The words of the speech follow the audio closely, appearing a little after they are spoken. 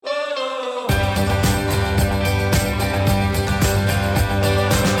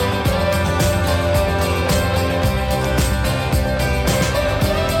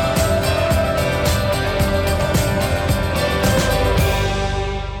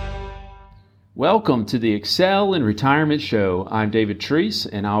Welcome to the Excel in Retirement Show. I'm David Treese,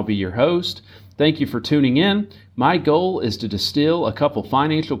 and I'll be your host. Thank you for tuning in. My goal is to distill a couple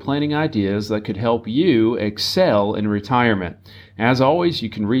financial planning ideas that could help you excel in retirement. As always, you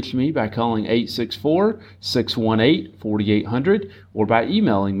can reach me by calling 864-618-4800 or by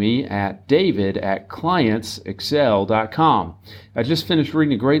emailing me at david@clientsexcel.com. I just finished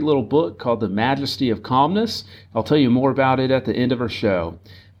reading a great little book called The Majesty of Calmness. I'll tell you more about it at the end of our show.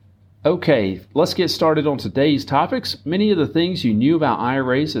 Okay, let's get started on today's topics. Many of the things you knew about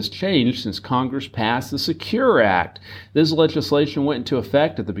IRAs has changed since Congress passed the Secure Act. This legislation went into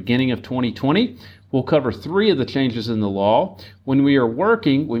effect at the beginning of 2020. We'll cover three of the changes in the law. When we are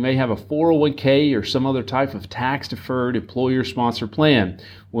working, we may have a 401k or some other type of tax-deferred employer-sponsored plan.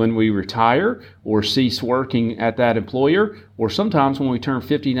 When we retire or cease working at that employer, or sometimes when we turn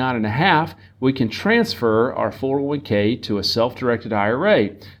 59 and a half, we can transfer our 401k to a self-directed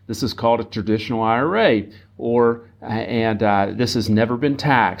IRA. This is called a traditional IRA, this has never been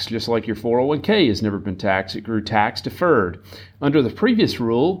taxed, just like your 401k has never been taxed. It grew tax deferred. Under the previous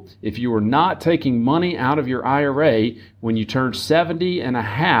rule, if you were not taking money out of your IRA when you turned 70 and a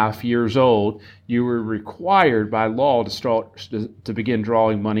half years old, you were required by law to begin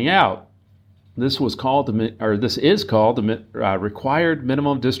drawing money out. This is called the Required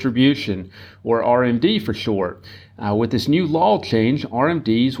Minimum Distribution, or RMD for short. With this new law change,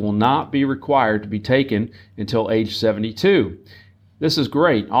 RMDs will not be required to be taken until age 72. This is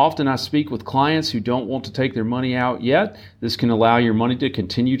great. Often I speak with clients who don't want to take their money out yet. This can allow your money to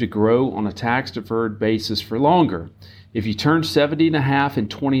continue to grow on a tax-deferred basis for longer. If you turned 70 and a half in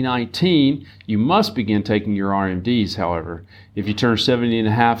 2019, you must begin taking your RMDs, however. If you turn 70 and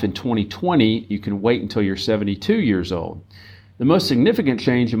a half in 2020, you can wait until you're 72 years old. The most significant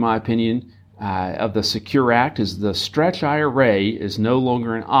change, in my opinion, of the Secure Act is the stretch IRA is no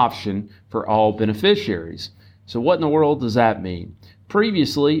longer an option for all beneficiaries. So what in the world does that mean?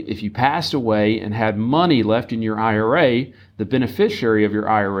 Previously, if you passed away and had money left in your IRA, the beneficiary of your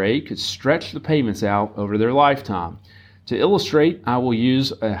IRA could stretch the payments out over their lifetime. To illustrate, I will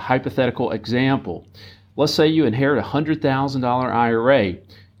use a hypothetical example. Let's say you inherit a $100,000 IRA.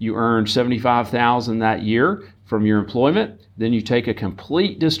 You earned $75,000 that year from your employment. Then you take a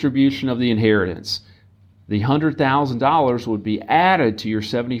complete distribution of the inheritance. The $100,000 would be added to your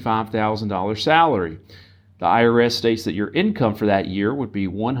 $75,000 salary. The IRS states that your income for that year would be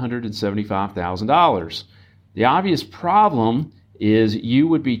 $175,000. The obvious problem is you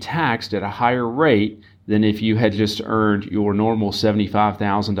would be taxed at a higher rate than if you had just earned your normal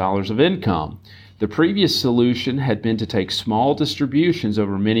 $75,000 of income. The previous solution had been to take small distributions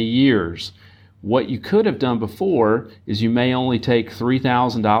over many years. What you could have done before is you may only take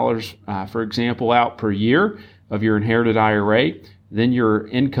 $3,000, for example, out per year of your inherited IRA. Then your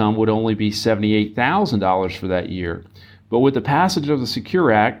income would only be $78,000 for that year. But with the passage of the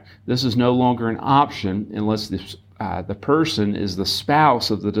Secure Act, this is no longer an option unless the person is the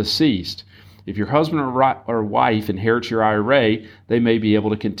spouse of the deceased. If your husband or wife inherits your IRA, they may be able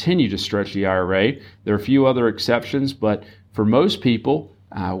to continue to stretch the IRA. There are a few other exceptions, but for most people,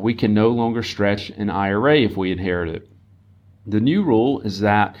 we can no longer stretch an IRA if we inherit it. The new rule is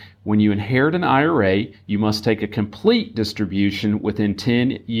that when you inherit an IRA, you must take a complete distribution within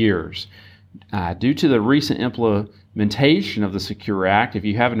 10 years. Due to the recent implementation of the Secure Act, if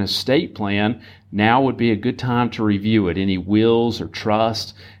you have an estate plan, now would be a good time to review it. Any wills or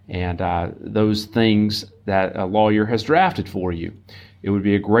trusts and those things that a lawyer has drafted for you. It would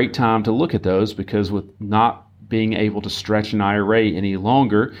be a great time to look at those because with not being able to stretch an IRA any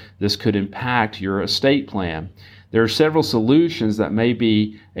longer, this could impact your estate plan. There are several solutions that may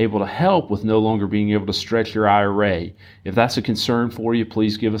be able to help with no longer being able to stretch your IRA. If that's a concern for you,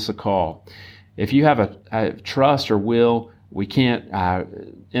 please give us a call. If you have a trust or will, we can't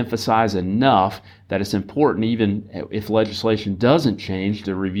emphasize enough that it's important, even if legislation doesn't change,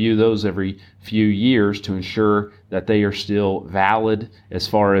 to review those every few years to ensure that they are still valid as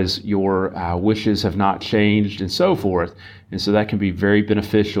far as your wishes have not changed and so forth. And so that can be very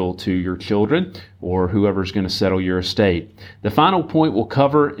beneficial to your children or whoever's going to settle your estate. The final point we'll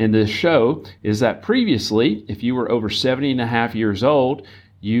cover in this show is that previously, if you were over 70 and a half years old,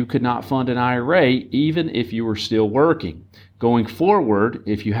 you could not fund an IRA even if you were still working. Going forward,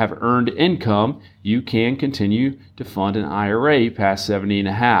 if you have earned income, you can continue to fund an IRA past 70 and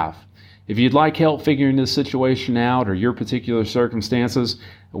a half. If you'd like help figuring this situation out or your particular circumstances,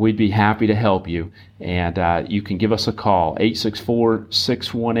 we'd be happy to help you. And you can give us a call,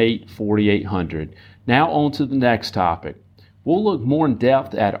 864-618-4800. Now on to the next topic. We'll look more in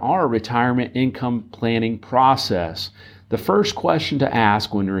depth at our retirement income planning process. The first question to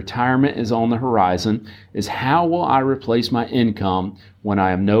ask when retirement is on the horizon is, how will I replace my income when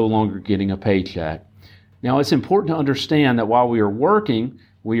I am no longer getting a paycheck? Now, it's important to understand that while we are working,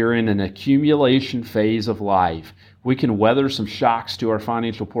 we are in an accumulation phase of life. We can weather some shocks to our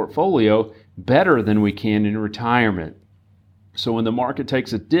financial portfolio better than we can in retirement. So when the market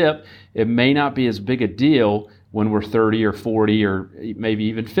takes a dip, it may not be as big a deal when we're 30 or 40 or maybe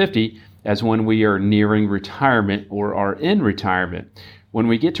even 50 as when we are nearing retirement or are in retirement. When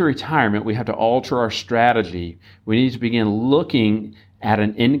we get to retirement, we have to alter our strategy. We need to begin looking at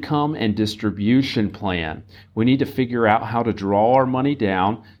an income and distribution plan. We need to figure out how to draw our money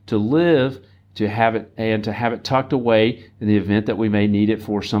down to live, to have it tucked away in the event that we may need it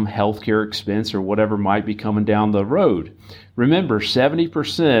for some healthcare expense or whatever might be coming down the road. Remember,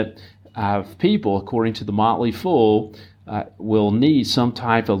 70% of people, according to the Motley Fool, will need some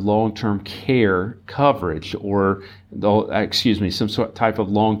type of long-term care coverage or, some type of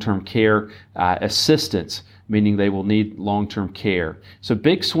long-term care assistance, meaning they will need long-term care. So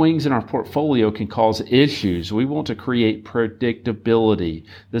big swings in our portfolio can cause issues. We want to create predictability.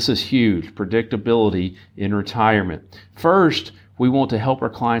 This is huge, predictability in retirement. First, we want to help our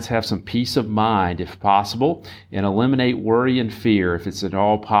clients have some peace of mind if possible and eliminate worry and fear if it's at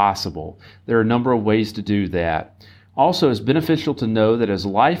all possible. There are a number of ways to do that. Also, it's beneficial to know that as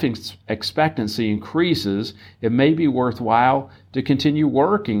life expectancy increases, it may be worthwhile to continue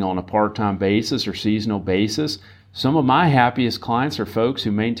working on a part-time basis or seasonal basis. Some of my happiest clients are folks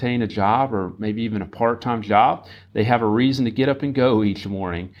who maintain a job or maybe even a part-time job. They have a reason to get up and go each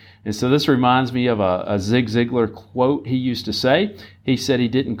morning. And so this reminds me of a Zig Ziglar quote he used to say. He said he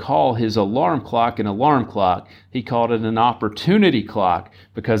didn't call his alarm clock an alarm clock. He called it an opportunity clock,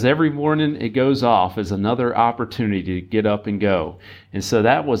 because every morning it goes off as another opportunity to get up and go. And so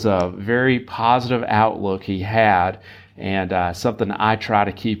that was a very positive outlook he had, and something I try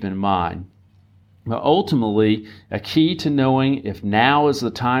to keep in mind. But ultimately, a key to knowing if now is the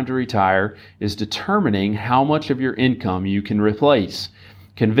time to retire is determining how much of your income you can replace.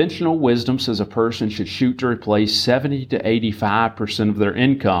 Conventional wisdom says a person should shoot to replace 70 to 85% of their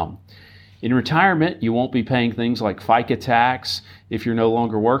income. In retirement, you won't be paying things like FICA tax if you're no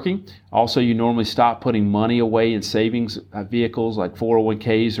longer working. Also, you normally stop putting money away in savings vehicles like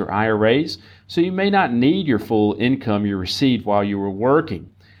 401ks or IRAs, so you may not need your full income you received while you were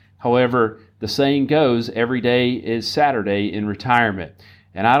working. However, the saying goes, every day is Saturday in retirement.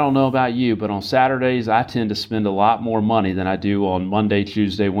 And I don't know about you, but on Saturdays, I tend to spend a lot more money than I do on Monday,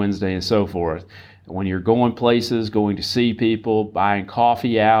 Tuesday, Wednesday, and so forth. When you're going places, going to see people, buying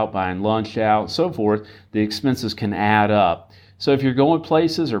coffee out, buying lunch out, so forth, the expenses can add up. So if you're going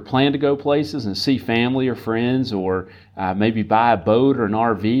places or plan to go places and see family or friends, or maybe buy a boat or an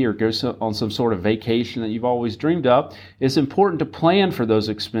RV or go on some sort of vacation that you've always dreamed of, it's important to plan for those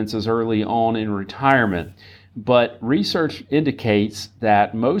expenses early on in retirement. But research indicates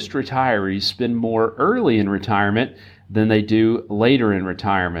that most retirees spend more early in retirement than they do later in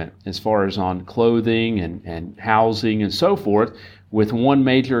retirement, as far as on clothing and housing and so forth, with one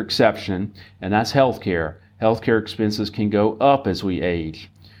major exception, and that's healthcare. Healthcare expenses can go up as we age.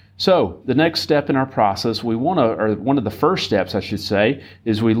 So the next step in our process, one of the first steps, I should say,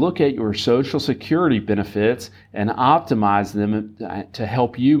 is we look at your Social Security benefits and optimize them to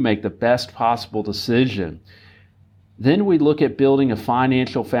help you make the best possible decision. Then we look at building a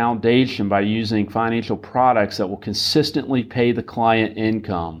financial foundation by using financial products that will consistently pay the client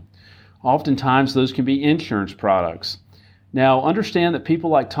income. Oftentimes, those can be insurance products. Now, understand that people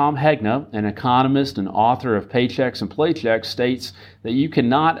like Tom Hegna, an economist and author of Paychecks and Playchecks, states that you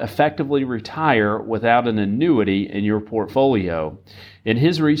cannot effectively retire without an annuity in your portfolio. In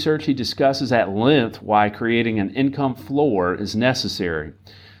his research, he discusses at length why creating an income floor is necessary.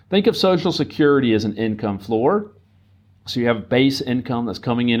 Think of Social Security as an income floor. So you have a base income that's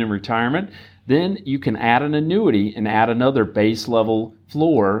coming in retirement. Then you can add an annuity and add another base level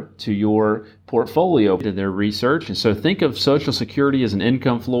floor to your portfolio to their research. And so think of Social Security as an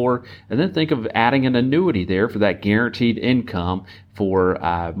income floor, and then think of adding an annuity there for that guaranteed income for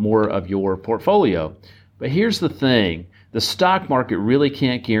more of your portfolio. But here's the thing. The stock market really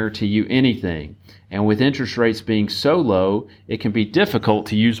can't guarantee you anything. And with interest rates being so low, it can be difficult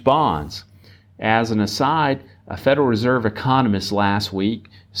to use bonds. As an aside, a Federal Reserve economist last week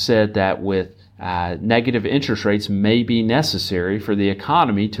said that with negative interest rates may be necessary for the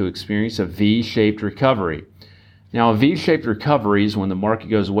economy to experience a V-shaped recovery. Now, a V-shaped recovery is when the market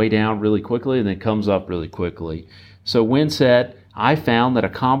goes way down really quickly and then comes up really quickly. So Wynn said, I found that a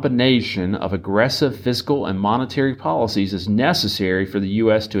combination of aggressive fiscal and monetary policies is necessary for the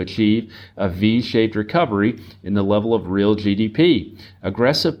U.S. to achieve a V-shaped recovery in the level of real GDP.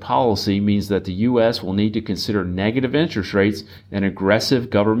 Aggressive policy means that the U.S. will need to consider negative interest rates and aggressive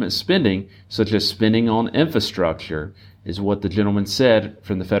government spending, such as spending on infrastructure, is what the gentleman said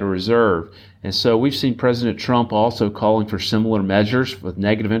from the Federal Reserve. And so we've seen President Trump also calling for similar measures with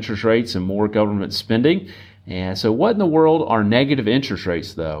negative interest rates and more government spending. And so what in the world are negative interest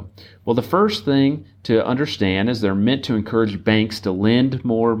rates, though? Well, the first thing to understand is they're meant to encourage banks to lend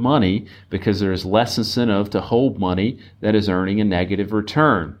more money because there is less incentive to hold money that is earning a negative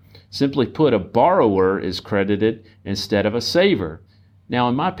return. Simply put, a borrower is credited instead of a saver. Now,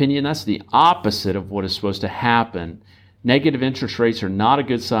 in my opinion, that's the opposite of what is supposed to happen. Negative interest rates are not a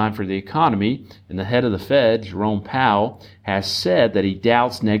good sign for the economy, and the head of the Fed, Jerome Powell, has said that he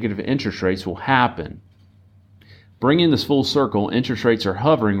doubts negative interest rates will happen. Bringing this full circle, interest rates are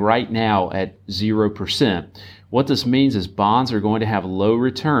hovering right now at 0%. What this means is bonds are going to have low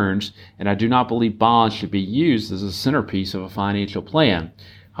returns, and I do not believe bonds should be used as a centerpiece of a financial plan.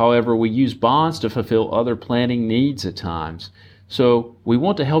 However, we use bonds to fulfill other planning needs at times. So we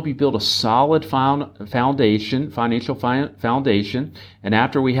want to help you build a solid financial foundation, and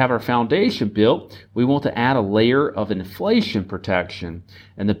after we have our foundation built, we want to add a layer of inflation protection.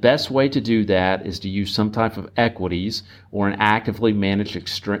 And the best way to do that is to use some type of equities or an actively managed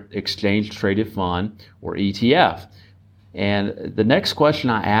exchange-traded fund, or ETF. And the next question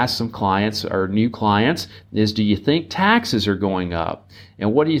I ask some clients or new clients is, do you think taxes are going up?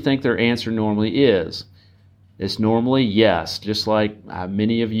 And what do you think their answer normally is? It's normally yes, just like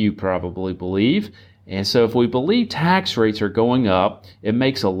many of you probably believe. And so if we believe tax rates are going up, it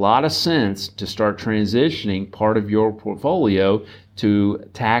makes a lot of sense to start transitioning part of your portfolio to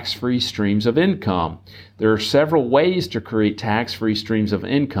tax-free streams of income. There are several ways to create tax-free streams of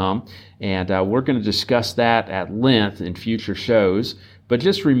income, and we're going to discuss that at length in future shows. But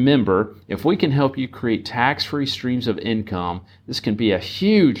just remember, if we can help you create tax-free streams of income, this can be a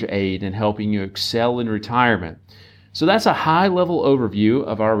huge aid in helping you excel in retirement. So that's a high-level overview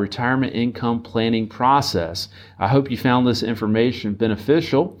of our retirement income planning process. I hope you found this information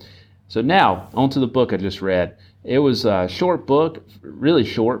beneficial. So now, on to the book I just read. It was a short book, really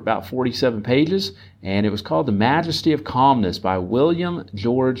short, about 47 pages, and it was called The Majesty of Calmness by William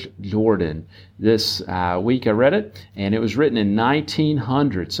George Jordan. This week I read it, and it was written in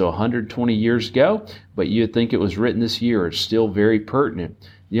 1900, so 120 years ago, but you'd think it was written this year. It's still very pertinent.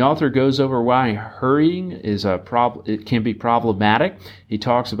 The author goes over why hurrying is it can be problematic. He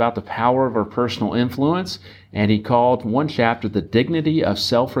talks about the power of our personal influence, and he called one chapter The Dignity of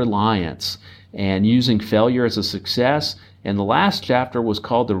Self-Reliance, and using failure as a success. And the last chapter was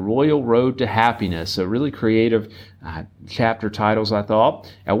called The Royal Road to Happiness. So really creative chapter titles, I thought.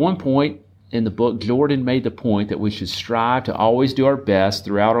 At one point in the book, Jordan made the point that we should strive to always do our best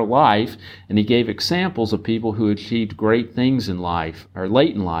throughout our life, and he gave examples of people who achieved great things in life, or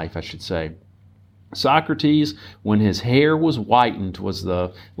late in life, I should say. Socrates, when his hair was whitened, was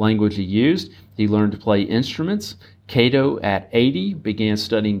the language he used. He learned to play instruments. Cato, at 80, began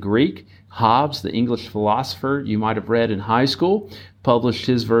studying Greek. Hobbes, the English philosopher you might have read in high school, published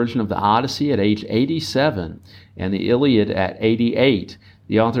his version of the Odyssey at age 87 and the Iliad at 88.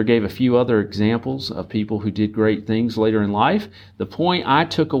 The author gave a few other examples of people who did great things later in life. The point I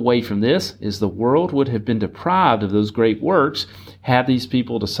took away from this is the world would have been deprived of those great works had these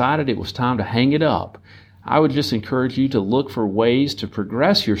people decided it was time to hang it up. I would just encourage you to look for ways to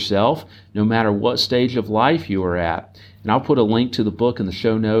progress yourself no matter what stage of life you are at. And I'll put a link to the book in the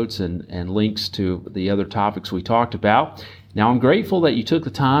show notes and links to the other topics we talked about. Now, I'm grateful that you took the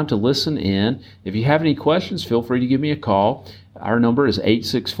time to listen in. If you have any questions, feel free to give me a call. Our number is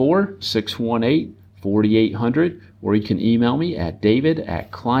 864-618-4800, or you can email me at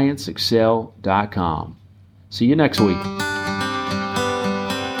david@clientsexcel.com. See you next week.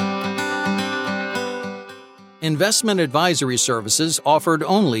 Investment advisory services offered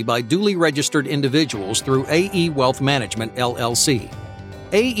only by duly registered individuals through AE Wealth Management, LLC.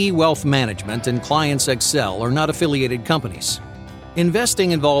 AE Wealth Management and Clients Excel are not affiliated companies.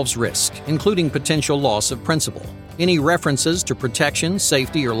 Investing involves risk, including potential loss of principal. Any references to protection,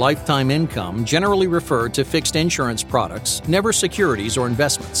 safety, or lifetime income generally refer to fixed insurance products, never securities or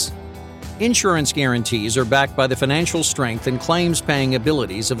investments. Insurance guarantees are backed by the financial strength and claims-paying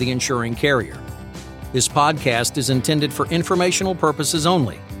abilities of the insuring carrier. This podcast is intended for informational purposes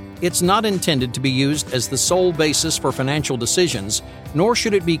only. It's not intended to be used as the sole basis for financial decisions, nor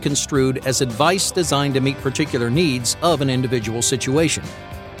should it be construed as advice designed to meet particular needs of an individual situation.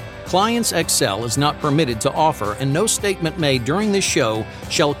 Clients Excel is not permitted to offer, and no statement made during this show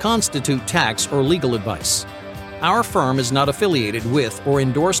shall constitute tax or legal advice. Our firm is not affiliated with or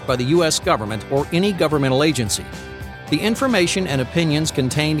endorsed by the U.S. government or any governmental agency. The information and opinions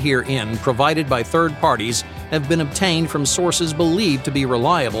contained herein, provided by third parties, have been obtained from sources believed to be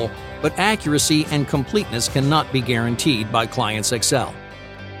reliable, but accuracy and completeness cannot be guaranteed by Clients Excel.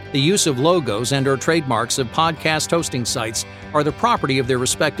 The use of logos and/or trademarks of podcast hosting sites are the property of their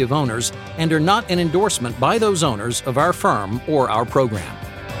respective owners and are not an endorsement by those owners of our firm or our program.